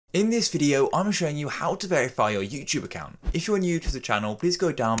In this video, I'm showing you how to verify your YouTube account. If you're new to the channel, please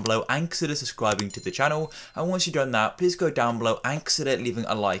go down below and consider subscribing to the channel. And once you've done that, please go down below and consider leaving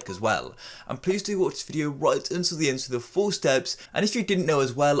a like as well. And please do watch this video right until the end for the full steps. And if you didn't know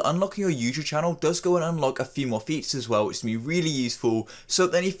as well, unlocking your YouTube channel does go and unlock a few more features as well, which is going to be really useful. So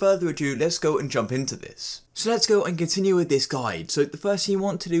without any further ado, let's go and jump into this. So let's go and continue with this guide. So the first thing you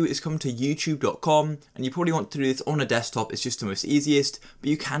want to do is come to youtube.com, and you probably want to do this on a desktop, it's just the most easiest, but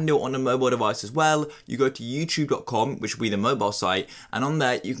you can do it on a mobile device as well. You go to youtube.com, which will be the mobile site, and on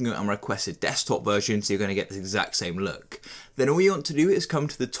there you can go and request a desktop version, so you're going to get the exact same look. Then all you want to do is come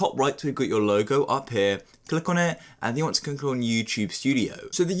to the top right where you've got your logo up here, click on it, and then you want to click on YouTube Studio.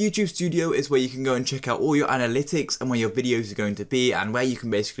 So the YouTube Studio is where you can go and check out all your analytics and where your videos are going to be and where you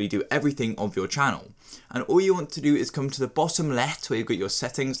can basically do everything of your channel. And all you want to do is come to the bottom left where you've got your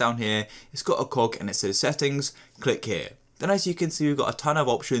settings down here. It's got a cog and it says settings, click here. Then as you can see, we've got a ton of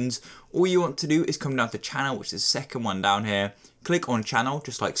options. All you want to do is come down to channel, which is the second one down here. Click on channel,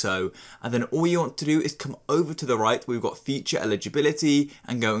 just like so. And then all you want to do is come over to the right where we've got feature eligibility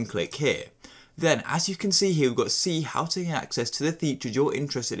and go and click here. Then as you can see here, we've got see how to get access to the features you're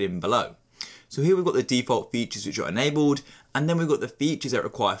interested in below. So here we've got the default features which are enabled, and then we've got the features that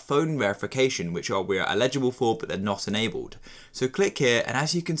require phone verification, which we are eligible for, but they're not enabled. So click here, and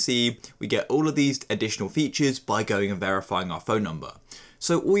as you can see, we get all of these additional features by going and verifying our phone number.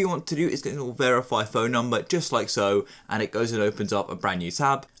 So all you want to do is go and verify phone number, just like so, and it goes and opens up a brand new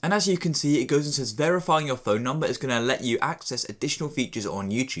tab. And as you can see, it goes and says verifying your phone number is going to let you access additional features on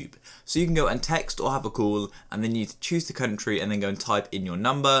YouTube. So you can go and text or have a call, and then you need to choose the country and then go and type in your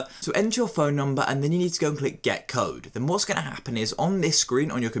number. So enter your phone number, and then you need to go and click get code. Then what's going to happen is on this screen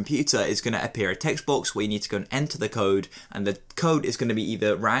on your computer is going to appear a text box where you need to go and enter the code, and the code is going to be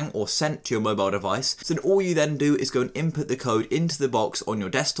either rang or sent to your mobile device. So then all you then do is go and input the code into the box on your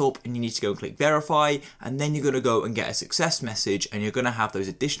desktop, and you need to go and click verify, and then you're going to go and get a success message, and you're going to have those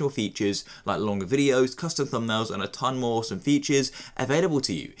additional features like longer videos, custom thumbnails, and a ton more awesome features available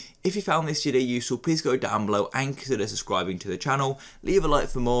to you. If you found this video useful, please go down below and consider subscribing to the channel. Leave a like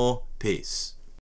for more. Peace.